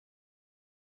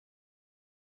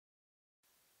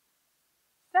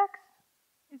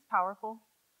is powerful.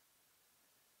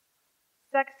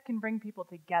 Sex can bring people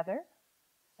together.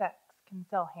 Sex can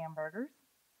sell hamburgers.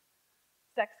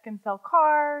 Sex can sell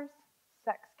cars.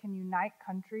 Sex can unite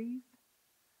countries.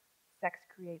 Sex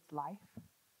creates life.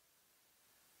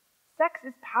 Sex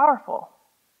is powerful.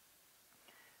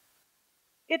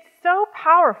 It's so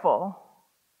powerful,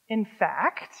 in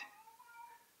fact,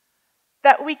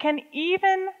 that we can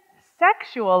even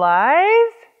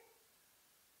sexualize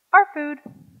our food.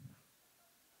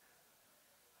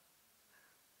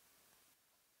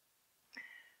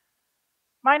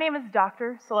 My name is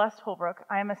Dr. Celeste Holbrook.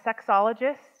 I am a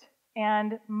sexologist,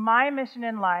 and my mission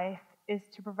in life is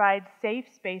to provide safe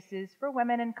spaces for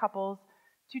women and couples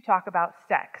to talk about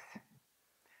sex.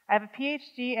 I have a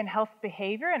PhD in health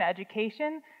behavior and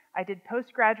education. I did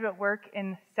postgraduate work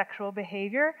in sexual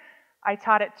behavior. I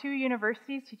taught at 2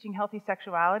 universities teaching healthy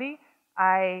sexuality.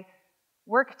 I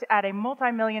worked at a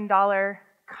multi-million-dollar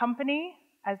company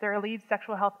as their lead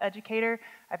sexual health educator.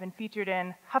 I've been featured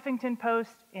in Huffington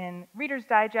Post, in Reader's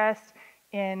Digest,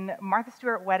 in Martha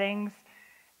Stewart weddings,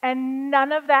 and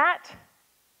none of that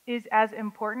is as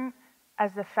important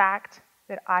as the fact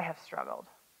that I have struggled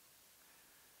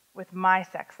with my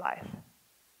sex life.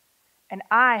 And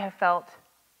I have felt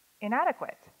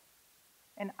inadequate.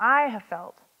 And I have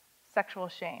felt sexual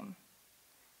shame.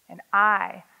 And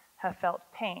I have felt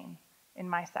pain in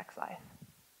my sex life.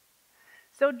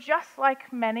 So just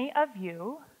like many of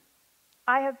you,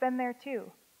 I have been there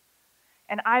too.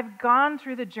 And I've gone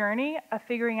through the journey of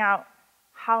figuring out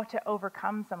how to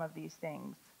overcome some of these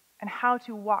things and how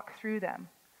to walk through them.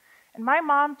 And my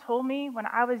mom told me when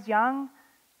I was young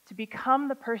to become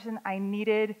the person I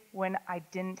needed when I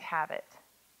didn't have it.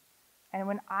 And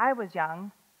when I was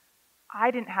young,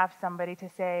 I didn't have somebody to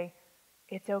say,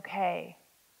 it's okay,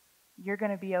 you're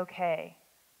going to be okay.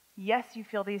 Yes, you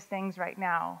feel these things right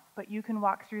now, but you can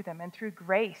walk through them, and through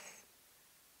grace,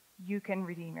 you can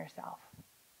redeem yourself.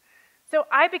 So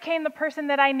I became the person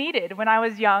that I needed when I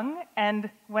was young, and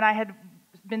when I had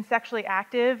been sexually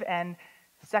active, and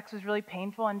sex was really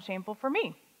painful and shameful for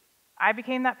me. I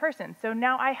became that person. So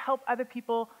now I help other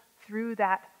people through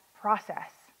that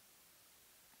process.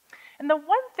 And the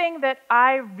one thing that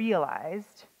I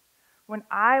realized when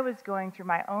I was going through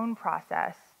my own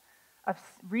process of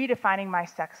redefining my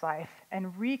sex life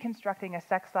and reconstructing a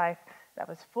sex life that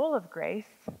was full of grace,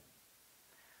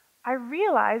 I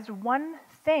realized one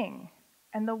thing,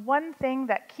 and the one thing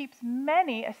that keeps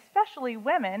many, especially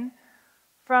women,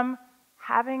 from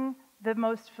having the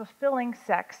most fulfilling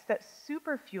sex that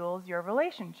super fuels your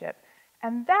relationship,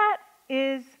 and that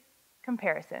is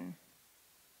comparison.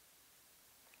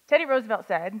 Teddy Roosevelt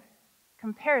said,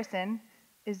 "Comparison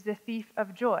is the thief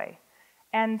of joy."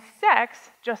 And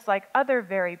sex, just like other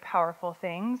very powerful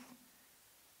things,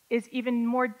 is even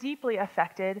more deeply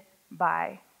affected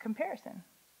by comparison.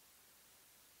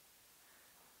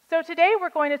 So today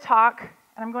we're going to talk,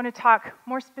 and I'm going to talk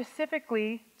more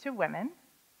specifically to women,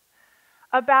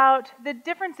 about the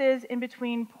differences in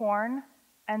between porn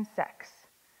and sex,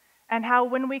 and how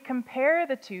when we compare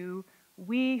the two,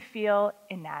 we feel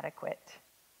inadequate.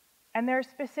 And there are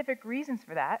specific reasons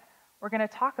for that. We're going to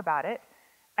talk about it.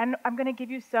 And I'm going to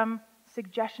give you some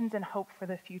suggestions and hope for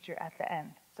the future at the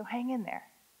end. So hang in there.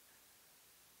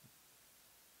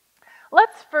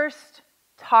 Let's first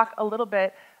talk a little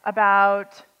bit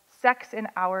about sex in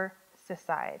our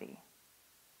society.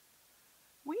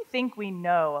 We think we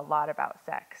know a lot about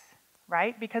sex,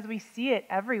 right? Because we see it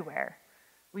everywhere.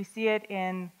 We see it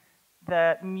in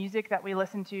the music that we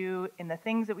listen to, in the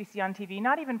things that we see on TV,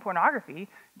 not even pornography,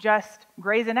 just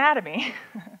Grey's Anatomy.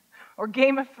 Or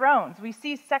Game of Thrones. We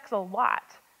see sex a lot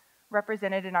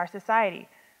represented in our society.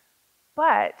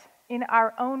 But in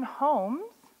our own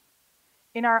homes,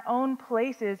 in our own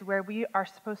places where we are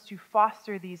supposed to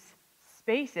foster these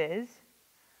spaces,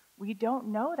 we don't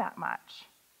know that much.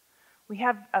 We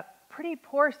have a pretty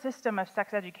poor system of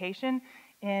sex education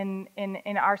in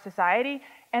our society,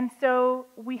 and so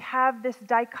we have this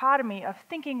dichotomy of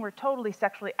thinking we're totally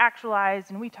sexually actualized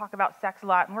and we talk about sex a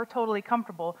lot and we're totally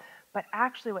comfortable, but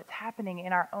actually what's happening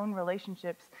in our own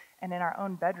relationships and in our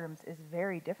own bedrooms is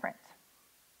very different.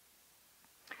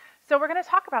 So we're going to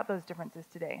talk about those differences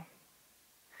today.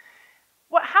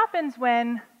 What happens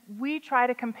when we try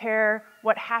to compare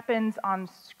what happens on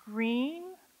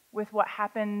screen with what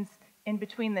happens in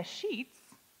between the sheets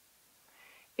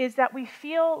is that we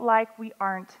feel like we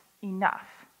aren't enough.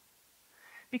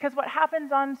 Because what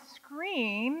happens on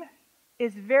screen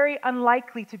is very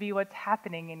unlikely to be what's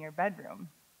happening in your bedroom.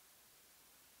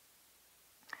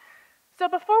 So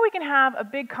before we can have a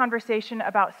big conversation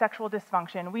about sexual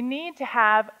dysfunction, we need to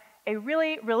have a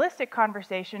really realistic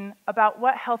conversation about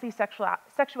what healthy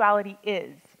sexuality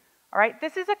is. All right,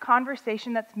 this is a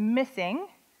conversation that's missing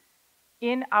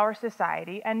in our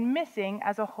society and missing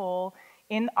as a whole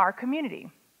in our community.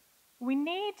 We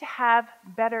need to have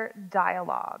better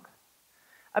dialogue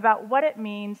about what it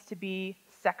means to be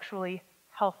sexually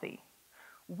healthy.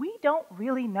 We don't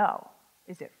really know.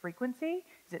 Is it frequency?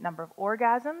 Is it number of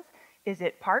orgasms? Is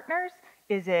it partners?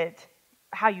 Is it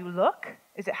how you look?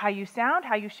 Is it how you sound,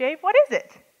 how you shave? What is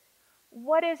it?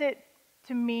 What is it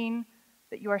to mean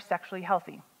that you are sexually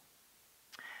healthy?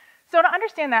 So to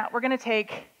understand that, we're going to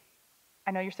take,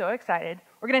 I know you're so excited,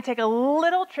 we're going to take a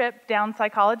little trip down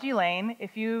psychology lane.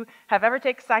 If you have ever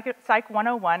taken Psych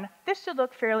 101, this should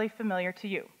look fairly familiar to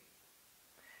you.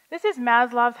 This is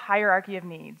Maslow's hierarchy of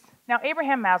needs. Now,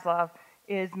 Abraham Maslow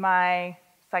is my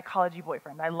psychology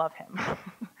boyfriend. I love him.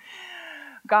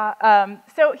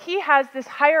 So he has this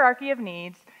hierarchy of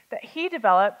needs that he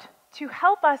developed to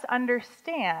help us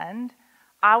understand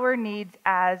our needs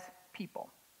as people.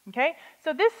 Okay?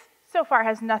 So this so far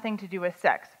has nothing to do with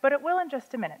sex, but it will in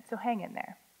just a minute, so hang in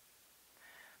there.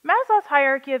 Maslow's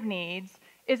hierarchy of needs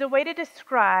is a way to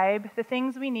describe the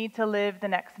things we need to live the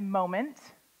next moment,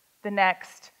 the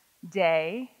next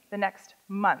day, the next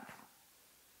month.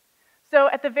 So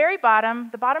at the very bottom,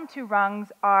 the bottom two rungs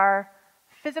are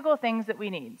physical things that we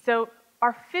need. So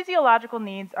our physiological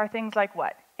needs are things like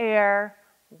what? Air,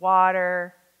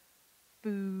 water,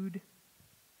 food,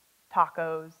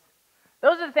 tacos.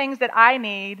 Those are the things that I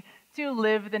need to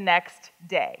live the next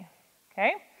day,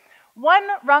 okay? One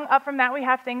rung up from that, we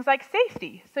have things like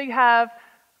safety. So you have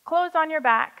clothes on your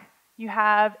back, you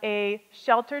have a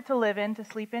shelter to live in, to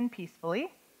sleep in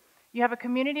peacefully, you have a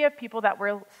community of people that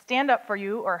will stand up for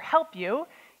you or help you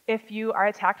if you are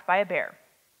attacked by a bear,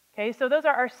 okay? So those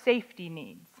are our safety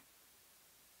needs.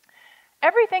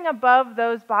 Everything above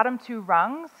those bottom two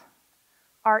rungs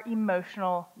are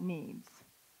emotional needs.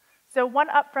 So one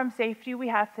up from safety, we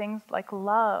have things like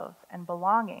love and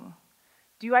belonging.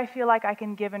 Do I feel like I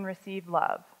can give and receive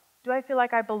love? Do I feel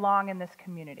like I belong in this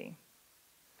community?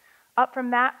 Up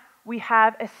from that, we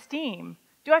have esteem.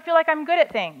 Do I feel like I'm good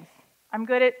at things? I'm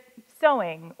good at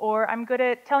sewing, or I'm good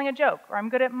at telling a joke, or I'm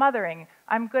good at mothering.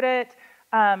 I'm good at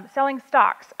selling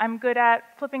stocks. I'm good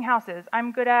at flipping houses.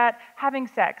 I'm good at having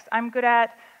sex. I'm good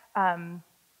at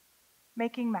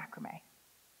making macrame.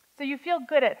 So you feel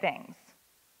good at things.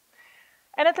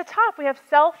 And at the top, we have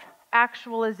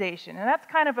self-actualization. And that's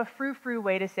kind of a frou-frou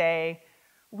way to say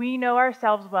we know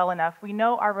ourselves well enough, we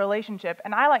know our relationship,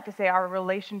 and I like to say our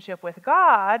relationship with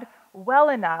God well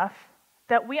enough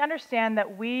that we understand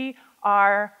that we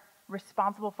are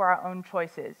responsible for our own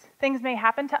choices. Things may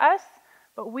happen to us,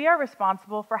 but we are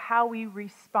responsible for how we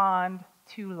respond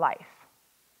to life.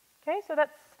 Okay, so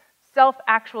that's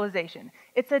self-actualization.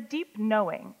 It's a deep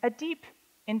knowing, a deep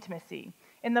intimacy.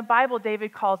 In the Bible,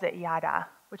 David calls it yada,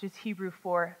 which is Hebrew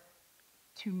for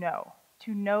to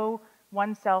know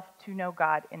oneself, to know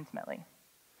God intimately.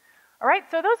 All right,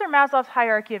 so those are Maslow's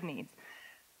hierarchy of needs.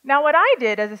 Now, what I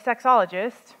did as a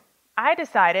sexologist, I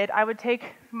decided I would take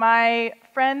my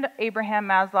friend Abraham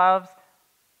Maslow's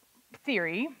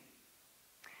theory,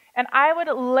 and I would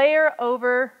layer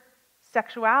over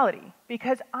sexuality,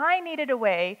 because I needed a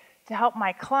way to help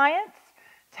my clients,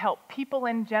 to help people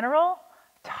in general,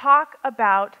 talk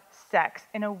about sex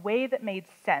in a way that made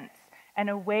sense, and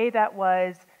a way that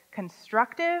was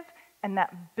constructive and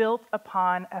that built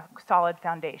upon a solid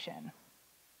foundation.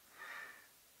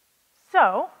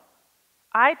 So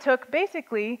I took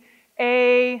basically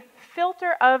a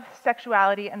filter of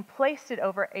sexuality and placed it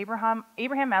over Abraham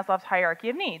Maslow's hierarchy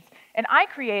of needs. And I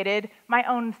created my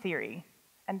own theory.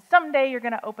 And someday you're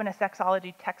going to open a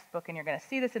sexology textbook and you're going to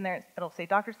see this in there. It'll say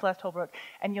Dr. Celeste Holbrook,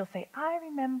 and you'll say, I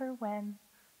remember when.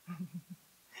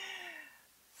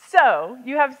 So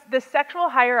you have the sexual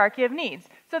hierarchy of needs.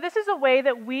 So this is a way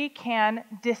that we can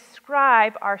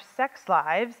describe our sex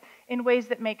lives in ways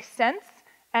that make sense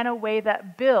and a way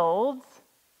that builds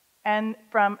and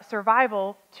from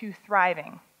survival to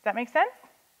thriving. Does that make sense?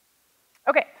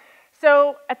 Okay,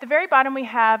 so at the very bottom we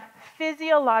have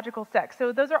physiological sex.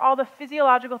 So those are all the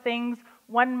physiological things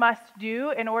one must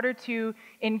do in order to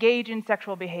engage in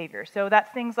sexual behavior. So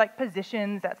that's things like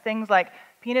positions, that's things like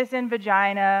penis and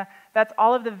vagina, that's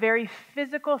all of the very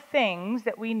physical things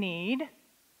that we need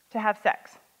to have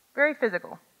sex. Very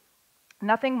physical.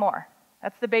 Nothing more.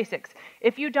 That's the basics.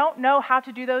 If you don't know how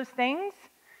to do those things,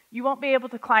 you won't be able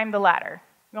to climb the ladder.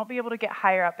 You won't be able to get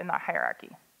higher up in that hierarchy.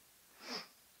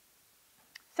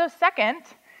 So second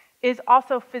is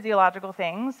also physiological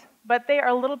things, but they are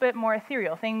a little bit more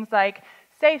ethereal. Things like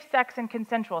safe sex and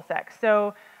consensual sex.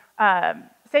 So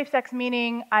Safe sex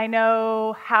meaning I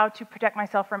know how to protect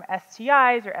myself from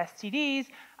STIs or STDs.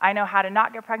 I know how to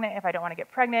not get pregnant if I don't want to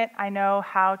get pregnant. I know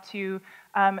how to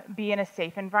be in a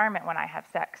safe environment when I have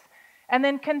sex. And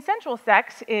then consensual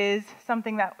sex is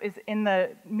something that is in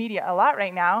the media a lot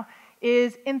right now,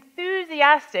 is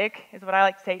enthusiastic, is what I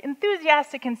like to say,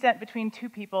 enthusiastic consent between two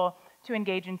people to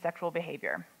engage in sexual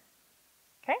behavior.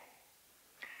 Okay?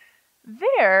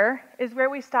 There is where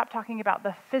we stop talking about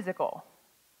the physical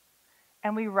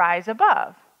and we rise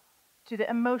above to the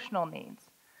emotional needs.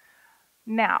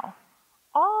 Now,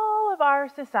 all of our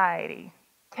society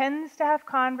tends to have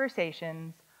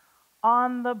conversations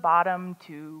on the bottom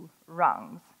two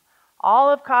rungs.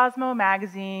 All of Cosmo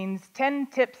magazine's 10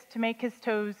 tips to make his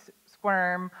toes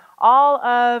squirm, all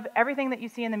of everything that you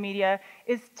see in the media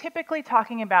is typically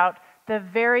talking about the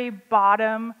very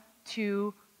bottom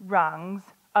two rungs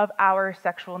of our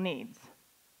sexual needs.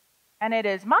 And it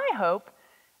is my hope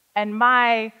and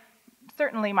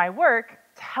certainly my work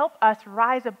to help us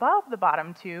rise above the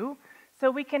bottom two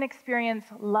so we can experience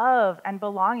love and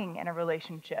belonging in a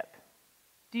relationship.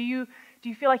 Do you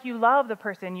feel like you love the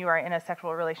person you are in a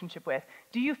sexual relationship with?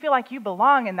 Do you feel like you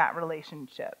belong in that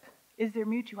relationship? Is there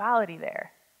mutuality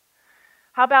there?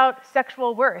 How about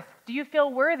sexual worth? Do you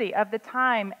feel worthy of the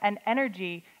time and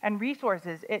energy and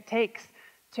resources it takes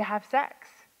to have sex?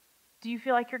 Do you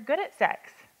feel like you're good at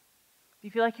sex? Do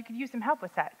you feel like you could use some help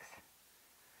with sex?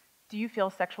 Do you feel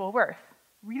sexual worth?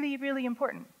 Really, really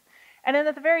important. And then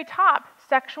at the very top,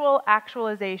 sexual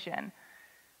actualization.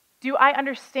 Do I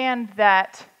understand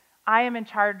that I am in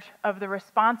charge of the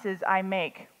responses I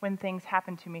make when things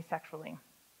happen to me sexually?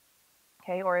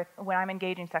 Okay, or when I'm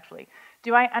engaging sexually?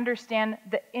 Do I understand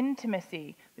the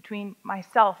intimacy between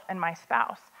myself and my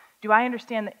spouse? Do I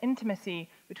understand the intimacy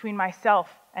between myself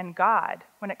and God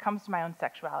when it comes to my own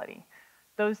sexuality?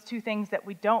 Those two things that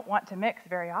we don't want to mix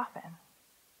very often.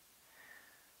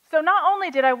 So not only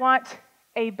did I want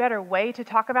a better way to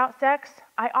talk about sex,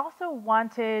 I also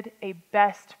wanted a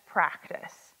best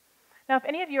practice. Now, if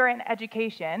any of you are in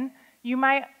education, you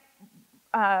might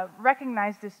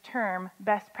recognize this term,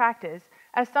 best practice,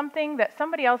 as something that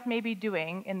somebody else may be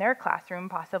doing in their classroom,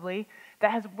 possibly,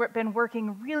 that has been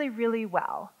working really, really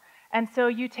well. And so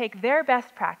you take their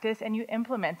best practice and you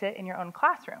implement it in your own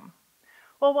classroom.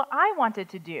 Well, what I wanted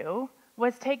to do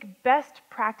was take best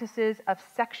practices of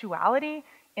sexuality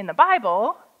in the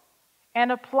Bible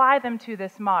and apply them to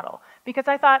this model. Because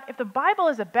I thought, if the Bible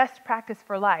is a best practice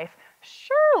for life,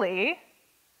 surely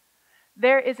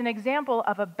there is an example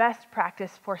of a best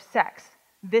practice for sex,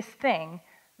 this thing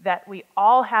that we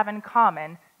all have in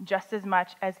common just as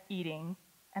much as eating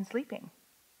and sleeping.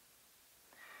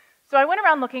 So I went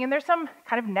around looking, and there's some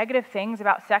kind of negative things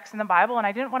about sex in the Bible, and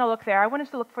I didn't want to look there. I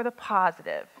wanted to look for the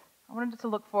positive. I wanted to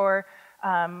look for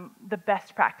the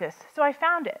best practice. So I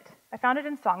found it. I found it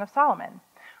in Song of Solomon,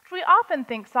 which we often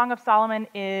think Song of Solomon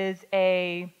is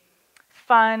a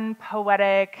fun,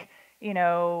 poetic,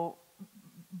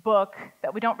 book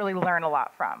that we don't really learn a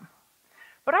lot from.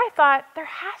 But I thought, there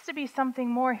has to be something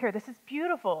more here. This is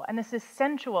beautiful, and this is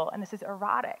sensual, and this is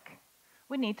erotic.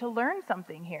 We need to learn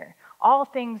something here. All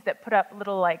things that put up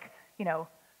little,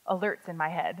 alerts in my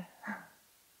head.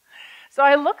 So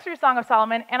I looked through Song of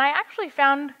Solomon, and I actually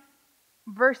found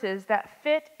verses that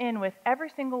fit in with every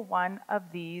single one of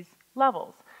these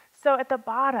levels. So at the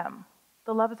bottom,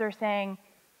 the lovers are saying,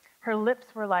 her lips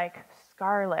were like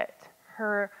scarlet.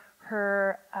 Her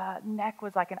neck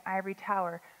was like an ivory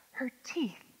tower. Her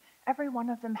teeth, every one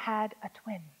of them had a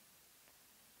twin.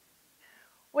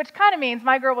 Which kind of means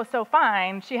my girl was so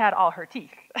fine, she had all her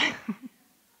teeth.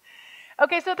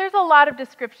 Okay, so there's a lot of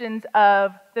descriptions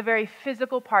of the very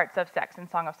physical parts of sex in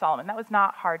Song of Solomon. That was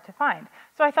not hard to find.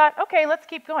 So I thought, okay, let's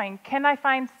keep going. Can I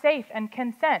find safe and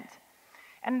consent?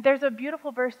 And there's a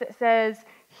beautiful verse that says,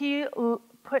 he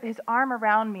put his arm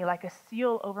around me like a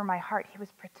seal over my heart. He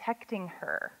was protecting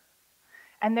her.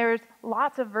 And there's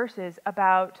lots of verses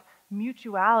about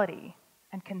mutuality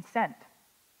and consent.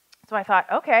 So I thought,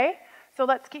 okay, so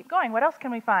let's keep going. What else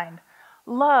can we find?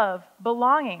 Love,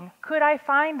 belonging. Could I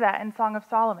find that in Song of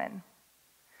Solomon?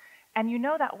 And you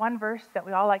know that one verse that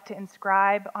we all like to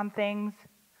inscribe on things?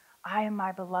 I am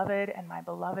my beloved, and my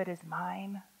beloved is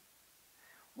mine.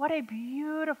 What a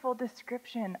beautiful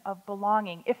description of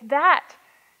belonging. If that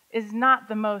is not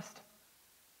the most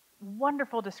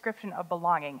wonderful description of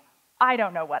belonging, I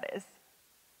don't know what is.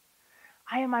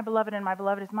 I am my beloved, and my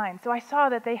beloved is mine. So I saw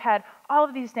that they had all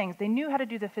of these things. They knew how to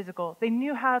do the physical. They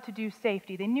knew how to do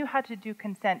safety. They knew how to do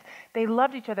consent. They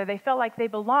loved each other. They felt like they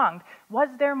belonged. Was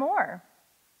there more?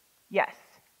 Yes.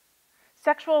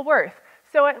 Sexual worth.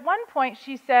 So at one point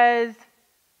she says,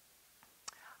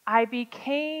 I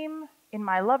became in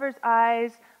my lover's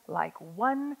eyes like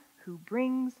one who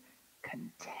brings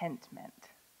contentment.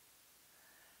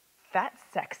 That's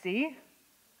sexy.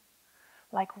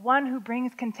 Like one who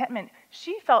brings contentment.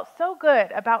 She felt so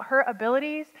good about her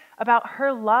abilities, about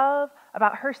her love,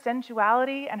 about her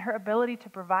sensuality, and her ability to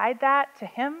provide that to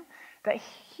him, that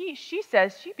she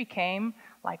says she became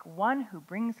like one who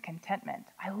brings contentment.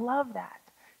 I love that.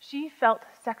 She felt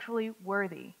sexually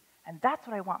worthy, and that's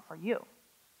what I want for you.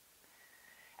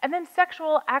 And then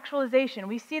sexual actualization.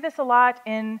 We see this a lot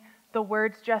in the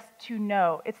words just to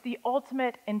know. It's the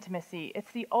ultimate intimacy.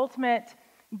 It's the ultimate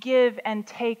give and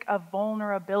take of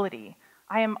vulnerability.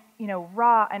 I am,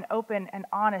 raw and open and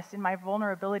honest in my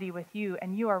vulnerability with you,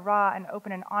 and you are raw and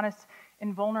open and honest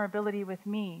in vulnerability with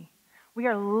me. We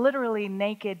are literally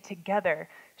naked together,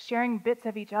 sharing bits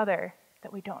of each other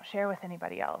that we don't share with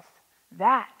anybody else.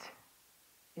 That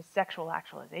is sexual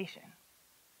actualization.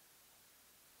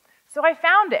 So I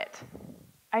found it.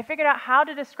 I figured out how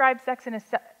to describe sex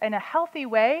in a healthy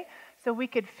way so we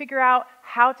could figure out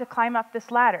how to climb up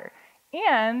this ladder.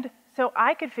 And so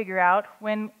I could figure out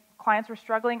when clients were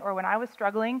struggling or when I was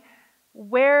struggling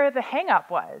where the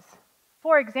hang-up was.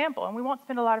 For example, and we won't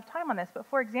spend a lot of time on this, but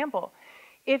for example,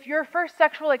 if your first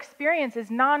sexual experience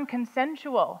is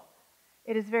non-consensual,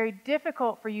 it is very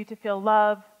difficult for you to feel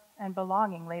love and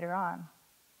belonging later on.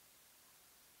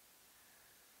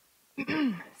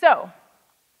 So,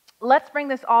 let's bring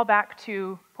this all back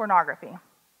to pornography.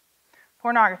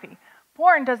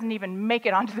 Porn doesn't even make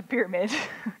it onto the pyramid.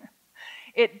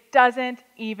 It doesn't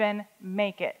even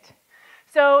make it.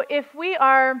 So if we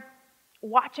are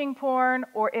watching porn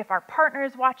or if our partner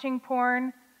is watching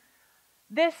porn,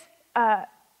 this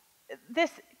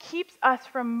keeps us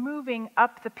from moving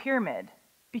up the pyramid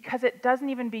because it doesn't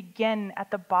even begin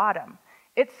at the bottom.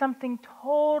 It's something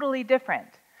totally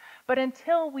different. But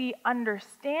until we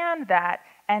understand that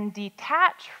and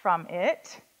detach from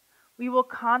it, we will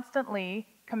constantly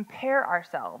compare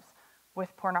ourselves with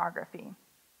pornography.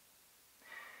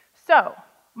 So,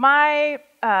 my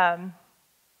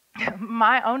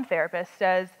own therapist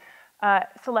says,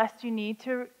 Celeste, you need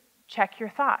to check your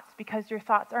thoughts because your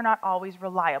thoughts are not always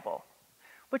reliable,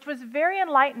 which was very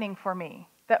enlightening for me,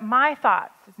 that my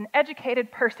thoughts as an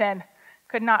educated person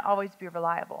could not always be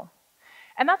reliable.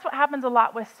 And that's what happens a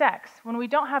lot with sex. When we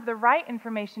don't have the right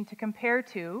information to compare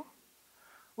to,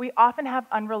 we often have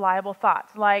unreliable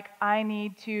thoughts, like I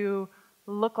need to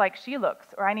look like she looks,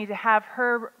 or I need to have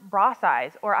her bra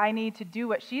size, or I need to do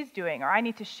what she's doing, or I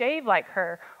need to shave like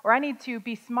her, or I need to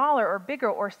be smaller or bigger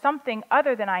or something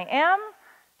other than I am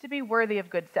to be worthy of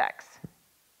good sex.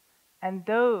 And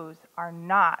those are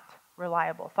not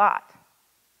reliable thought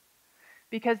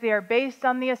because they are based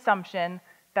on the assumption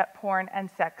that porn and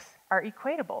sex are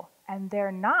equatable, and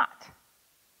they're not.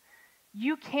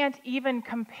 You can't even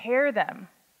compare them.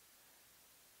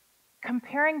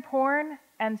 Comparing porn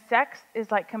and sex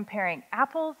is like comparing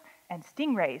apples and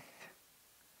stingrays.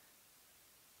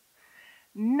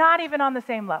 Not even on the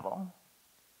same level.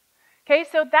 Okay,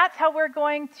 so that's how we're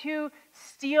going to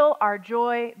steal our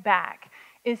joy back,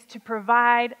 is to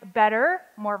provide better,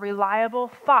 more reliable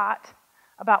thought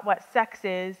about what sex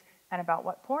is and about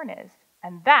what porn is.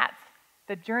 And that's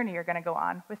the journey you're going to go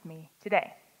on with me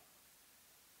today.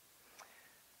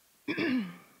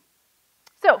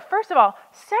 So, first of all,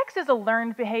 sex is a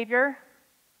learned behavior.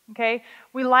 Okay?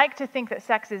 We like to think that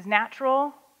sex is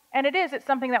natural, and it is. It's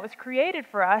something that was created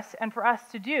for us and for us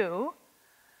to do.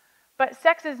 But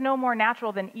sex is no more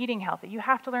natural than eating healthy. You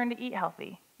have to learn to eat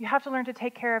healthy. You have to learn to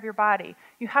take care of your body.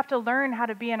 You have to learn how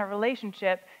to be in a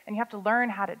relationship, and you have to learn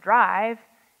how to drive.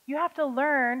 You have to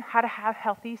learn how to have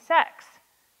healthy sex.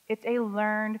 It's a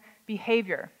learned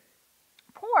behavior.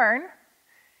 Porn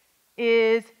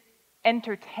is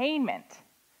entertainment.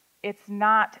 It's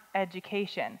not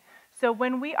education. So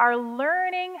when we are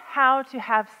learning how to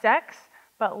have sex,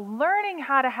 but learning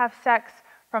how to have sex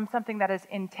from something that is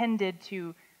intended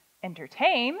to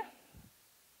entertain,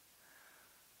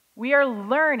 we are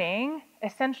learning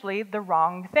essentially the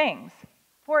wrong things.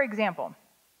 For example,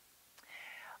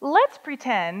 let's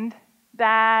pretend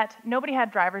that nobody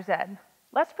had driver's ed.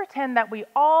 Let's pretend that we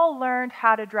all learned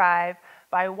how to drive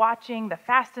by watching the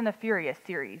Fast and the Furious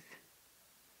series.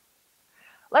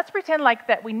 Let's pretend like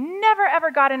that we never ever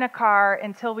got in a car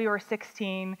until we were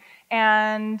 16,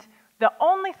 and the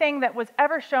only thing that was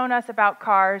ever shown us about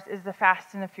cars is the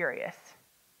Fast and the Furious.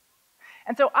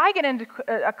 And so I get into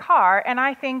a car, and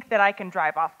I think that I can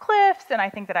drive off cliffs, and I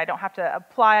think that I don't have to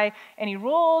apply any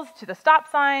rules to the stop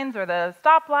signs or the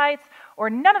stoplights, or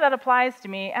none of that applies to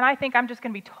me, and I think I'm just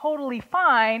going to be totally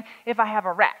fine if I have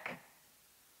a wreck.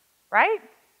 Right?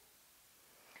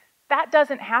 That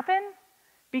doesn't happen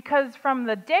Because from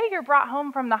the day you're brought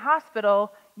home from the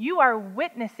hospital, you are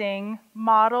witnessing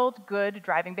modeled good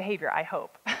driving behavior, I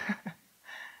hope.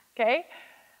 Okay?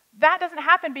 That doesn't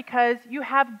happen because you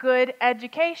have good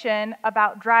education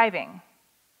about driving.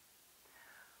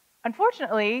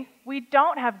 Unfortunately, we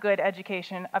don't have good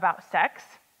education about sex.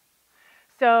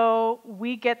 So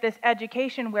we get this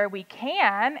education where we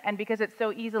can, and because it's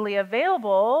so easily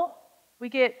available, we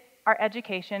get our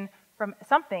education from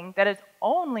something that is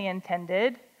only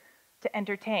intended to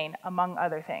entertain, among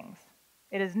other things.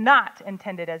 It is not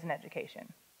intended as an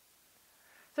education.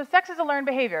 So sex is a learned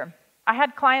behavior. I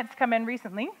had clients come in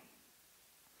recently,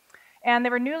 and they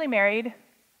were newly married,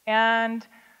 and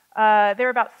they were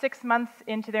about 6 months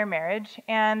into their marriage,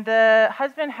 and the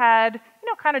husband had,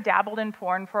 kind of dabbled in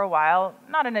porn for a while.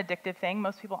 Not an addictive thing.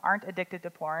 Most people aren't addicted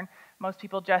to porn. Most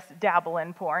people just dabble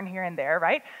in porn here and there,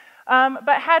 right?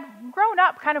 But had grown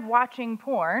up kind of watching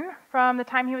porn from the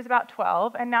time he was about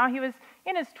 12, and now he was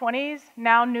in his 20s,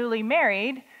 now newly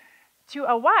married, to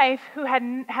a wife who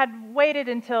had waited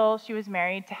until she was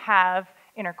married to have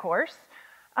intercourse.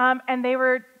 And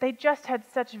they just had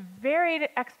such varied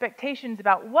expectations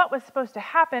about what was supposed to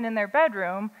happen in their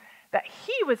bedroom that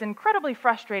he was incredibly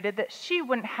frustrated that she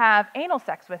wouldn't have anal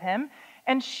sex with him,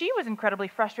 and she was incredibly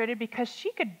frustrated because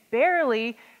she could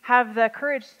barely have the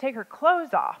courage to take her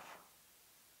clothes off,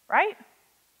 right?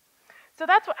 So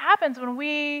that's what happens when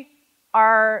we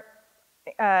are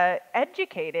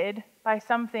educated by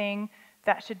something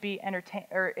that should be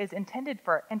is intended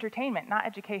for entertainment, not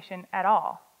education at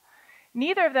all.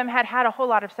 Neither of them had a whole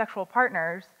lot of sexual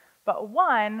partners, but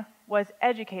one was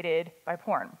educated by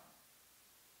porn.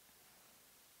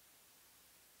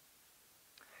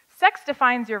 Sex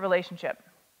defines your relationship.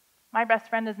 My best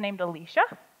friend is named Alicia.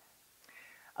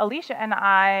 Alicia and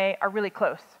I are really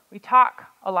close. We talk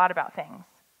a lot about things.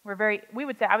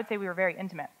 I would say we were very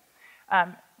intimate.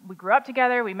 We grew up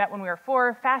together. We met when we were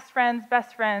 4, fast friends,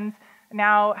 best friends.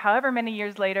 Now, however many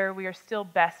years later, we are still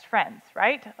best friends,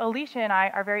 right? Alicia and I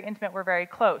are very intimate. We're very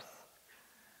close.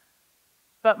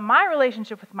 But my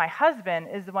relationship with my husband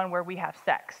is the one where we have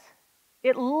sex.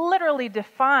 It literally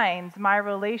defines my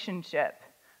relationship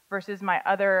versus my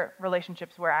other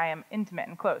relationships where I am intimate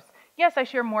and close. Yes, I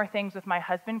share more things with my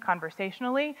husband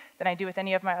conversationally than I do with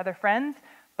any of my other friends,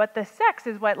 but the sex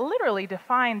is what literally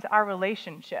defines our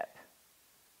relationship.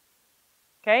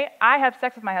 Okay? I have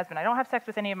sex with my husband. I don't have sex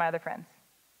with any of my other friends.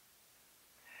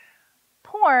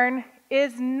 Porn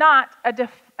is not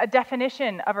a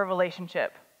definition of a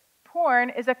relationship. Porn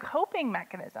is a coping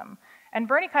mechanism. And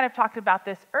Bernie kind of talked about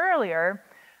this earlier,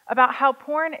 about how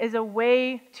porn is a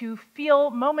way to feel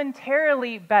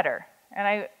momentarily better. And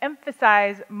I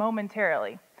emphasize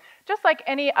momentarily. Just like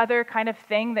any other kind of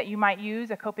thing that you might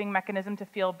use, a coping mechanism to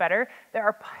feel better, there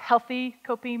are healthy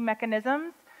coping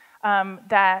mechanisms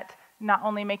that not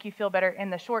only make you feel better in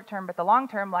the short term, but the long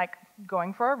term, like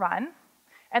going for a run.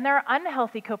 And there are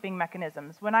unhealthy coping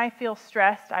mechanisms. When I feel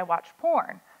stressed, I watch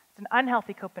porn. It's an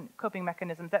unhealthy coping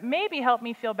mechanism that maybe help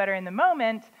me feel better in the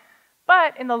moment,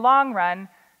 but in the long run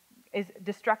is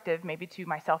destructive maybe to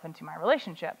myself and to my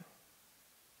relationship.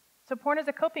 So porn is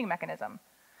a coping mechanism.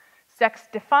 Sex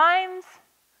defines,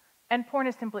 and porn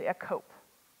is simply a cope.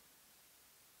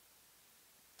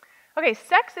 Okay,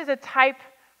 sex is a type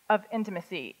of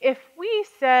intimacy. If we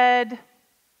said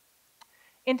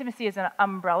intimacy is an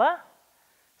umbrella,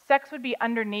 sex would be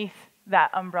underneath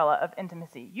that umbrella of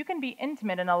intimacy. You can be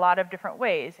intimate in a lot of different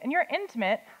ways, and you're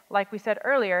intimate, like we said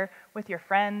earlier, with your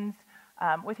friends,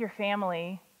 with your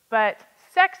family, but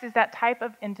sex is that type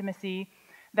of intimacy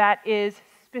that is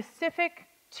specific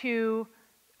to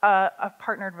a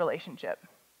partnered relationship.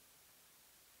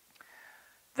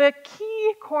 The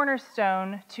key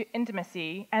cornerstone to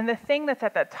intimacy, and the thing that's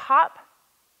at the top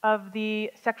of the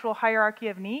sexual hierarchy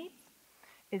of needs,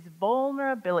 is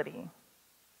vulnerability.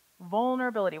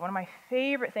 Vulnerability, one of my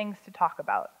favorite things to talk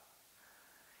about.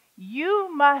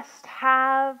 You must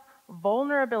have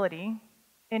vulnerability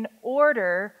in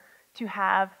order to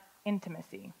have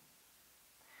intimacy.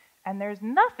 And there's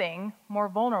nothing more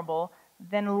vulnerable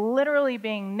than literally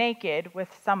being naked with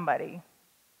somebody.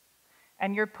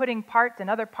 And you're putting parts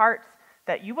and other parts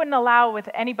that you wouldn't allow with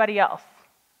anybody else,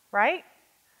 right?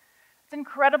 It's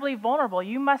incredibly vulnerable.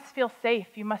 You must feel safe.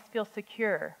 You must feel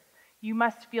secure. You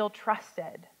must feel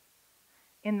trusted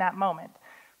in that moment.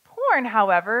 Porn,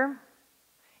 however,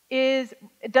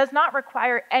 does not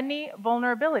require any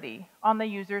vulnerability on the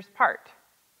user's part.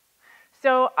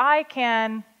 So I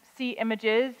can see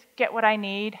images, get what I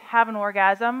need, have an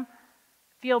orgasm,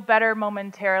 feel better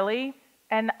momentarily,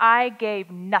 and I gave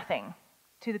nothing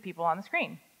to the people on the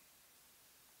screen.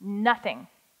 Nothing.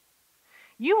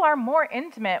 you are more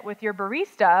intimate with your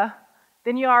barista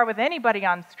than you are with anybody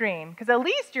on screen, because at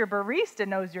least your barista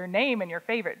knows your name and your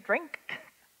favorite drink.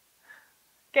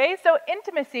 Okay, so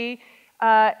intimacy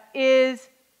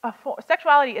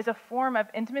sexuality is a form of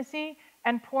intimacy,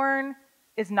 and porn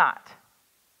is not.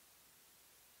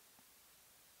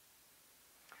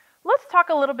 Let's talk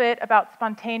a little bit about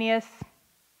spontaneous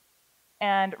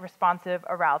and responsive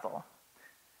arousal.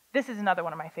 This is another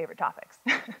one of my favorite topics.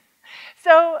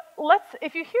 So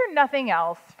if you hear nothing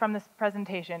else from this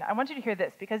presentation, I want you to hear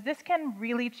this, because this can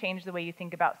really change the way you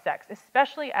think about sex,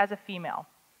 especially as a female.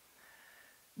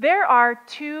 There are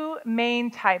two main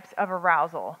types of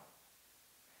arousal: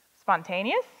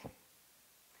 spontaneous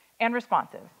and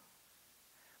responsive.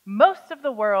 Most of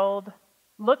the world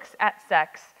looks at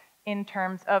sex in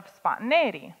terms of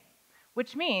spontaneity,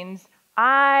 which means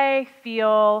I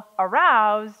feel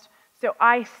aroused, so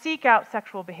I seek out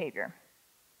sexual behavior.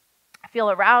 I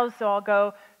feel aroused, so I'll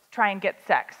go try and get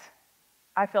sex.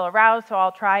 I feel aroused, so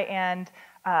I'll try and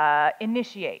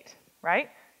initiate, right?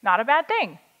 Not a bad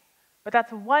thing, but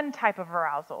that's one type of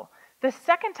arousal. The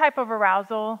second type of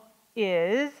arousal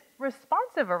is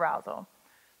responsive arousal.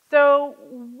 So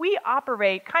we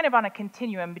operate kind of on a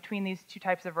continuum between these two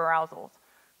types of arousals.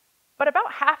 But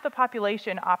about half the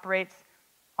population operates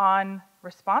on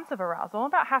responsive arousal,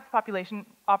 about half the population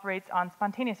operates on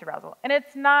spontaneous arousal. And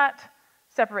it's not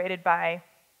separated by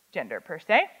gender per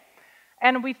se.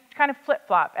 And we kind of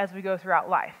flip-flop as we go throughout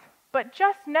life. But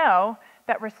just know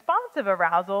that responsive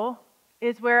arousal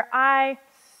is where I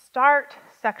start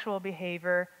sexual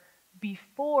behavior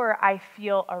before I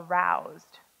feel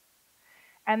aroused.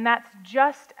 And that's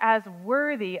just as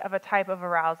worthy of a type of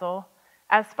arousal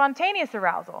as spontaneous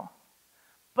arousal.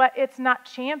 But it's not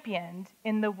championed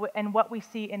in what we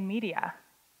see in media.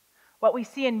 What we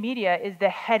see in media is the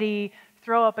heady,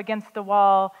 throw up against the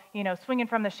wall, swinging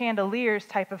from the chandeliers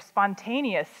type of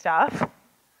spontaneous stuff,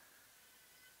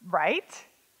 right?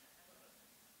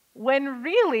 When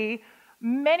really,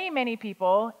 many, many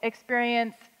people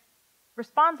experience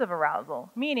responsive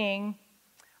arousal, meaning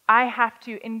I have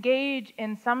to engage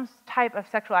in some type of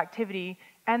sexual activity,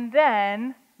 and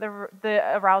then the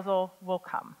arousal will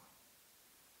come.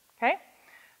 Okay?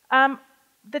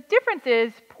 The difference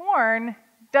is porn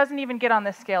doesn't even get on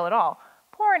this scale at all.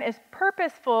 Porn is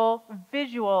purposeful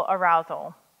visual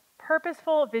arousal.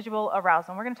 Purposeful visual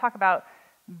arousal. And we're going to talk about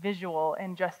visual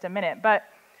in just a minute. But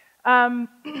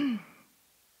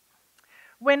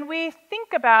when we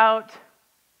think about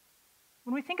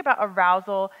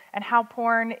arousal and how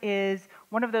porn is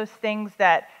one of those things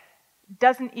that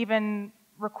doesn't even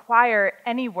require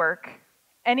any work,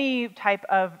 any type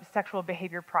of sexual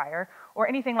behavior prior, or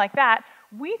anything like that,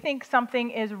 we think something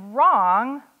is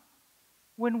wrong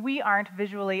when we aren't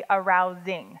visually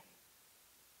arousing.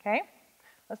 Okay?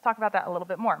 Let's talk about that a little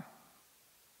bit more.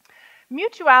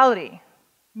 Mutuality.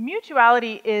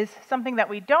 Mutuality is something that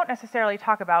we don't necessarily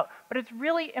talk about, but it's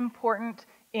really important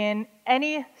in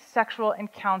any sexual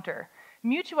encounter.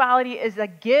 Mutuality is a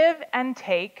give and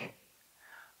take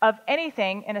of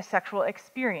anything in a sexual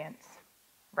experience,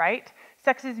 right?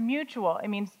 Sex is mutual. It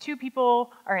means two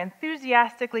people are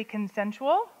enthusiastically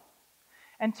consensual,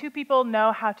 and two people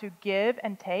know how to give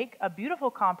and take a beautiful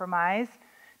compromise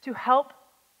to help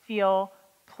feel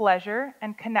pleasure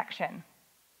and connection.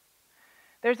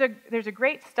 There's a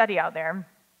great study out there,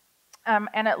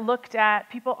 and it looked at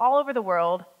people all over the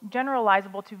world,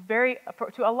 generalizable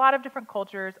to a lot of different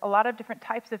cultures, a lot of different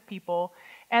types of people,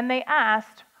 and they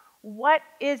asked, what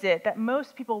is it that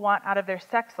most people want out of their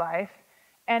sex life?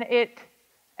 And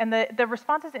the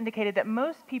responses indicated that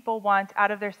most people want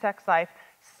out of their sex life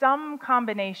some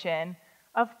combination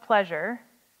of pleasure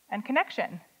and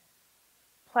connection.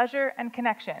 Pleasure and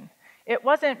connection. It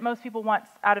wasn't most people want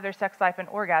out of their sex life an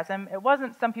orgasm. It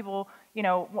wasn't some people,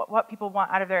 what people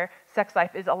want out of their sex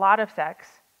life is a lot of sex.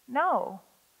 No.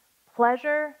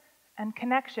 Pleasure and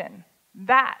connection.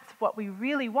 That's what we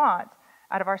really want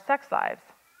out of our sex lives.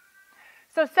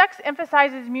 So sex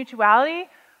emphasizes mutuality,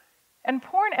 and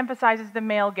porn emphasizes the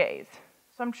male gaze.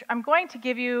 So I'm going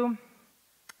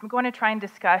to try and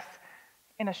discuss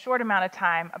in a short amount of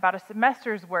time about a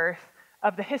semester's worth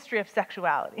of the history of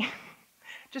sexuality.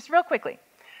 Just real quickly.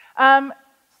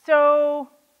 So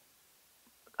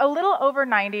a little over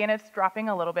 90, and it's dropping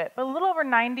a little bit, but a little over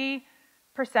 90%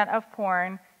 of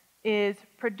porn is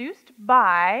produced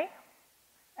by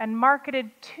and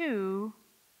marketed to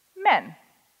men.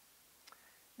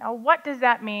 Now, what does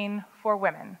that mean for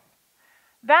women?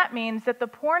 That means that the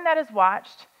porn that is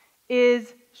watched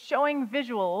is showing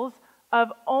visuals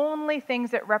of only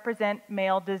things that represent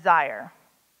male desire.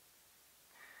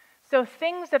 So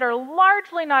things that are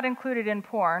largely not included in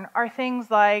porn are things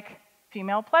like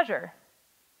female pleasure,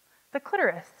 the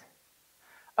clitoris,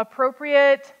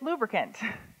 appropriate lubricant,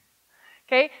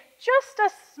 okay? Just a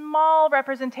small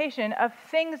representation of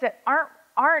things that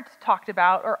aren't talked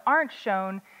about or aren't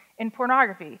shown in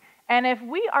pornography. And if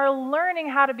we are learning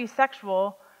how to be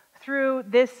sexual through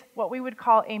this, what we would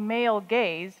call a male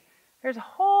gaze, there's a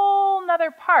whole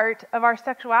nother part of our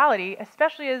sexuality,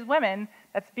 especially as women,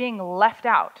 that's being left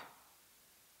out.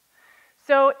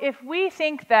 So if we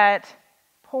think that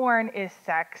porn is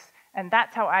sex, and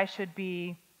that's how I should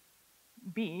be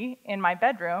in my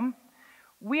bedroom,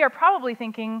 we are probably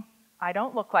thinking, I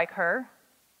don't look like her,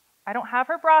 I don't have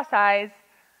her bra size.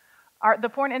 The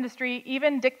porn industry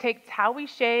even dictates how we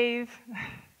shave,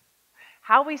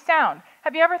 how we sound.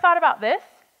 Have you ever thought about this?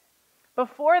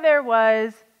 Before there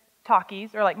was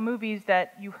talkies, or like movies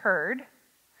that you heard,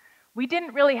 we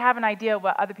didn't really have an idea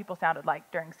what other people sounded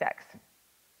like during sex.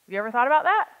 Have you ever thought about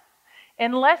that?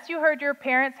 Unless you heard your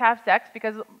parents have sex,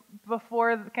 because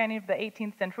before kind of the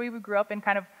 18th century, we grew up in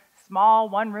kind of small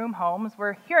one-room homes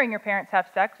where hearing your parents have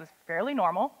sex was fairly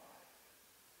normal.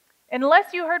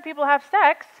 Unless you heard people have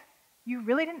sex, you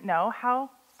really didn't know how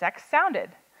sex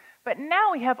sounded. But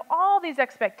now we have all these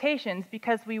expectations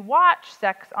because we watch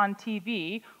sex on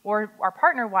TV, or our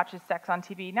partner watches sex on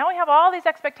TV. Now we have all these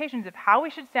expectations of how we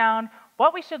should sound,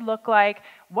 what we should look like,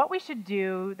 what we should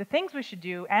do, the things we should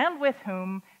do, and with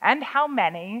whom, and how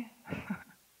many.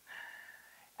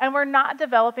 And we're not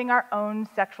developing our own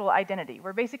sexual identity.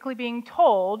 We're basically being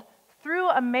told through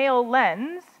a male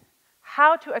lens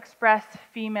how to express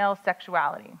female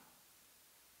sexuality.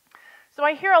 So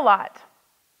I hear a lot,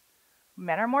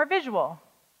 men are more visual.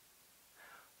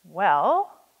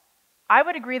 Well, I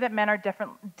would agree that men are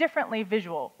differently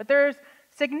visual, but there's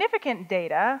significant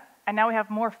data, and now we have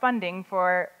more funding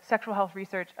for sexual health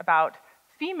research about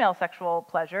female sexual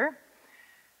pleasure.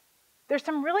 There's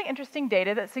some really interesting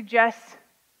data that suggests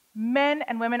men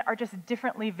and women are just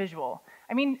differently visual.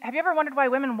 I mean, have you ever wondered why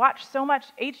women watch so much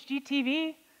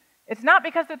HGTV? It's not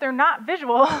because that they're not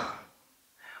visual,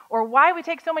 or why we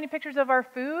take so many pictures of our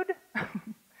food,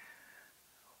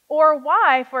 or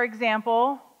why, for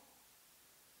example,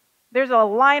 there's a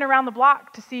line around the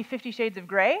block to see 50 Shades of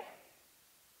Grey,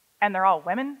 and they're all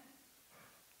women.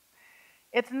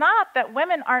 It's not that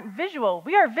women aren't visual.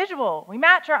 We are visual. We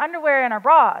match our underwear and our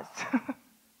bras.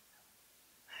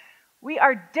 We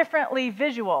are differently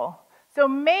visual. So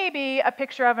maybe a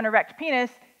picture of an erect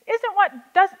penis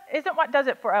isn't what does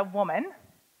it for a woman,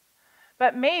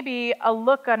 but maybe a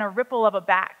look on a ripple of a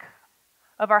back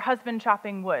of our husband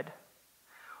chopping wood,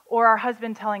 or our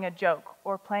husband telling a joke,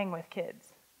 or playing with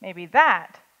kids. Maybe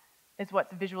that is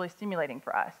what's visually stimulating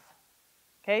for us.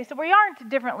 Okay, so we aren't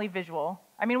differently visual.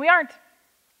 I mean, we aren't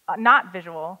not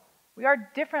visual. We are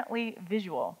differently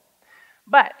visual.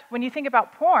 But when you think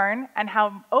about porn and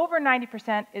how over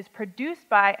 90% is produced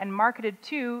by and marketed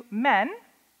to men,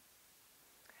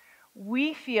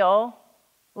 we feel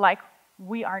like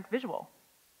we aren't visual.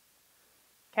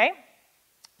 Okay?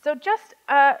 So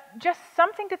just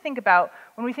something to think about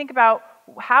when we think about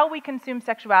how we consume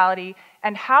sexuality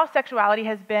and how sexuality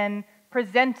has been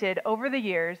presented over the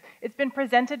years. It's been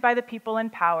presented by the people in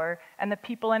power, and the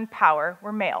people in power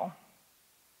were male.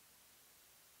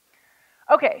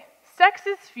 Okay, sex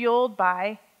is fueled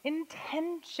by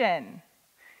intention.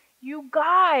 You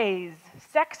guys,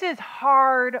 sex is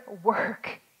hard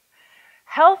work.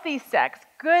 Healthy sex,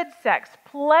 good sex,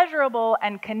 pleasurable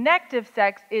and connective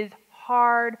sex is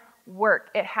hard work.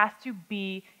 It has to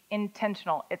be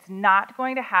intentional. It's not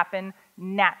going to happen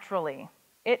naturally.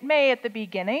 It may at the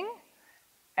beginning,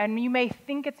 and you may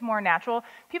think it's more natural.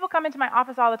 People come into my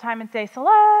office all the time and say,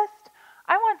 Celeste,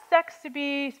 I want sex to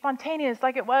be spontaneous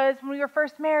like it was when we were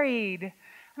first married.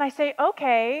 And I say,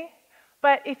 okay,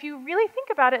 but if you really think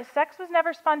about it, sex was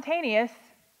never spontaneous,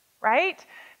 right?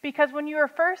 Because when you were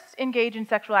first engaged in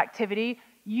sexual activity,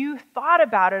 you thought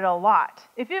about it a lot.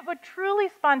 If it were truly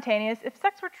spontaneous, if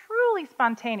sex were truly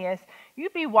spontaneous,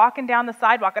 you'd be walking down the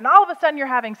sidewalk and all of a sudden you're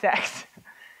having sex.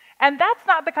 And that's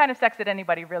not the kind of sex that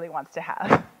anybody really wants to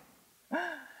have.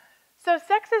 So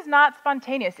sex is not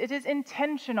spontaneous, it is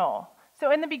intentional.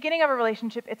 So in the beginning of a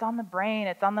relationship, it's on the brain,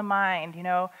 it's on the mind, you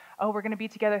know, oh, we're gonna be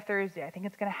together Thursday, I think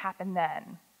it's gonna happen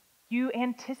then. You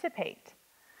anticipate.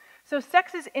 So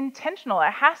sex is intentional,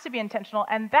 it has to be intentional,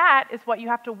 and that is what you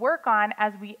have to work on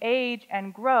as we age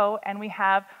and grow and we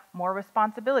have more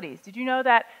responsibilities. Did you know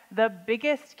that the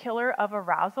biggest killer of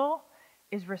arousal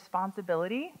is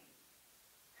responsibility?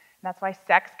 And that's why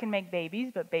sex can make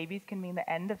babies, but babies can mean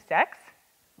the end of sex.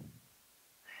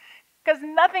 Because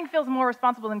nothing feels more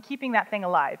responsible than keeping that thing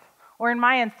alive, Or in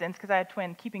my instance, because I had a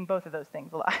twin, keeping both of those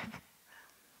things alive.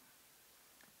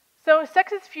 So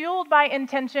sex is fueled by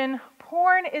intention.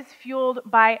 Porn is fueled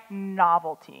by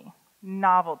novelty.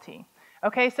 Novelty.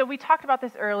 Okay, so we talked about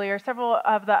this earlier. Several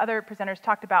of the other presenters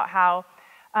talked about how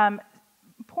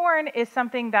porn is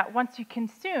something that once you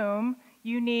consume,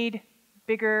 you need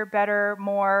bigger, better,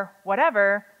 more,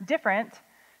 whatever, different,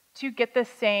 to get the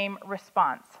same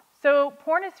response. So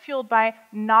porn is fueled by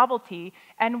novelty,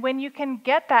 and when you can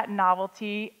get that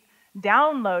novelty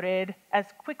downloaded as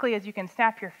quickly as you can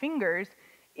snap your fingers,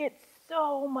 it's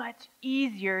so much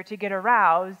easier to get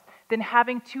aroused than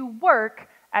having to work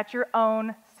at your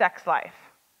own sex life.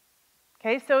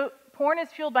 Okay, so porn is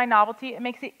fueled by novelty. It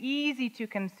makes it easy to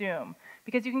consume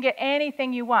because you can get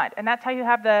anything you want, and that's how you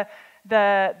have the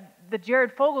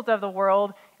Jared Fogels of the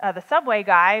world, the Subway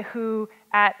guy, who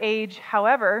at age,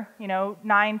 however,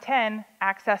 9, 10,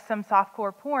 accessed some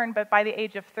softcore porn, but by the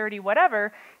age of 30,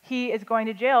 whatever, he is going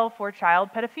to jail for child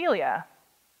pedophilia,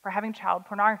 for having child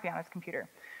pornography on his computer.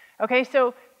 Okay,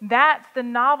 so that's the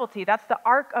novelty. That's the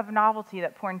arc of novelty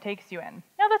that porn takes you in.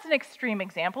 Now, that's an extreme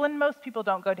example, and most people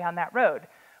don't go down that road.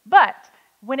 But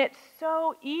when it's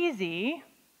so easy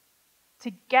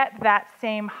to get that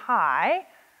same high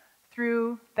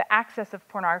through the access of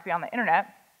pornography on the internet,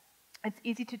 it's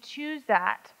easy to choose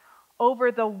that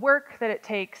over the work that it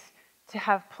takes to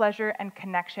have pleasure and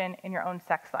connection in your own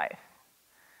sex life.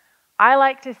 I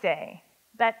like to say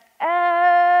that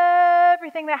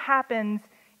everything that happens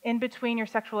in between your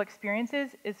sexual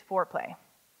experiences is foreplay.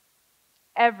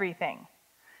 Everything.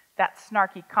 That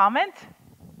snarky comment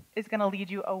is going to lead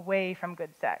you away from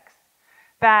good sex.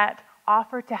 That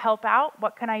offer to help out,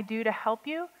 what can I do to help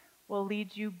you, will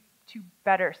lead you to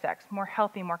better sex, more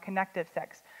healthy, more connective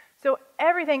sex. So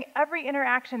everything, every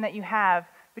interaction that you have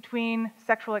between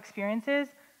sexual experiences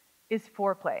is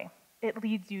foreplay. It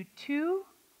leads you to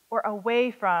or away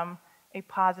from a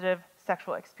positive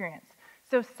sexual experience.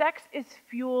 So sex is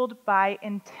fueled by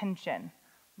intention.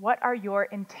 What are your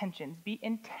intentions? Be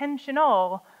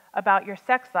intentional about your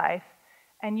sex life,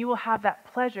 and you will have that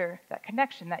pleasure, that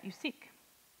connection that you seek.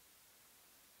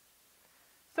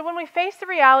 So when we face the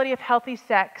reality of healthy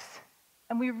sex,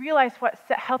 and we realize what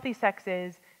healthy sex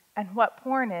is and what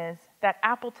porn is, that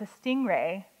apple to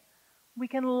stingray, we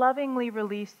can lovingly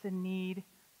release the need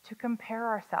to compare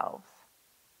ourselves.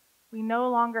 We no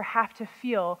longer have to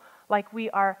feel like we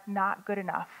are not good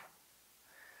enough.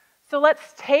 So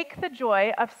let's take the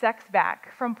joy of sex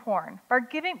back from porn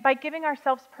by giving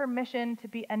ourselves permission to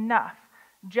be enough,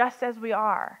 just as we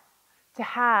are, to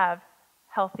have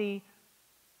healthy,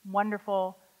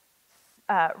 wonderful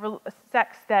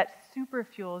sex that super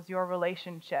fuels your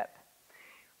relationship.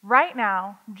 Right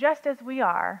now, just as we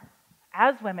are,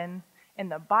 as women, in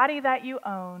the body that you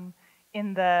own,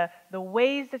 in the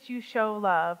ways that you show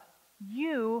love,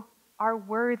 you are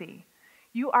worthy.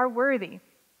 You are worthy.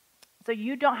 So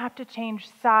you don't have to change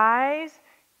size.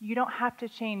 You don't have to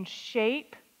change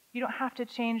shape. You don't have to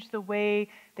change the way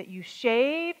that you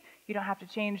shave. You don't have to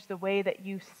change the way that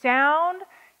you sound.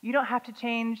 You don't have to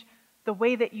change the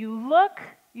way that you look.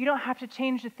 You don't have to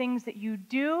change the things that you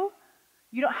do.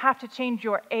 You don't have to change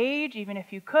your age, even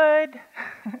if you could.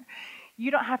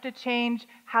 You don't have to change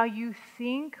how you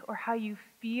think or how you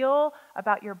feel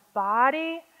about your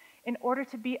body in order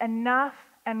to be enough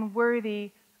and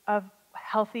worthy of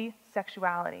healthy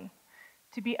sexuality,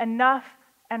 to be enough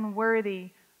and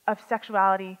worthy of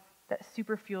sexuality that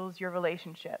super fuels your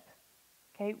relationship.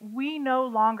 Okay? We no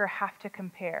longer have to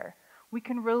compare. We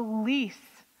can release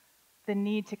the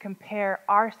need to compare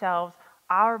ourselves,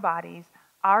 our bodies,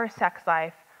 our sex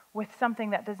life with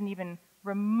something that doesn't even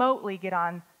remotely get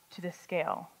on to the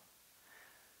scale.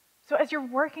 So as you're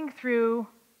working through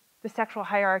the sexual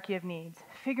hierarchy of needs,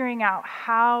 figuring out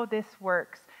how this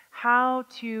works, how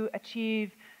to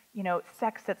achieve,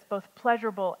 sex that's both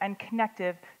pleasurable and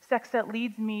connective, sex that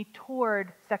leads me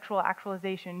toward sexual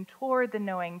actualization, toward the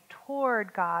knowing,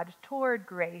 toward God, toward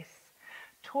grace,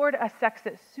 toward a sex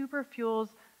that super fuels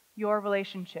your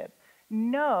relationship.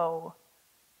 Know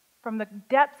from the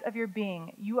depths of your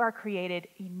being, you are created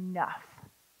enough.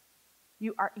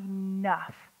 You are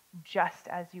enough just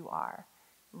as you are.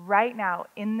 Right now,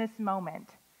 in this moment,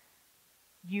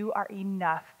 you are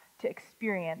enough to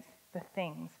experience the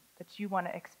things that you want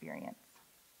to experience.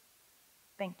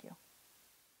 Thank you.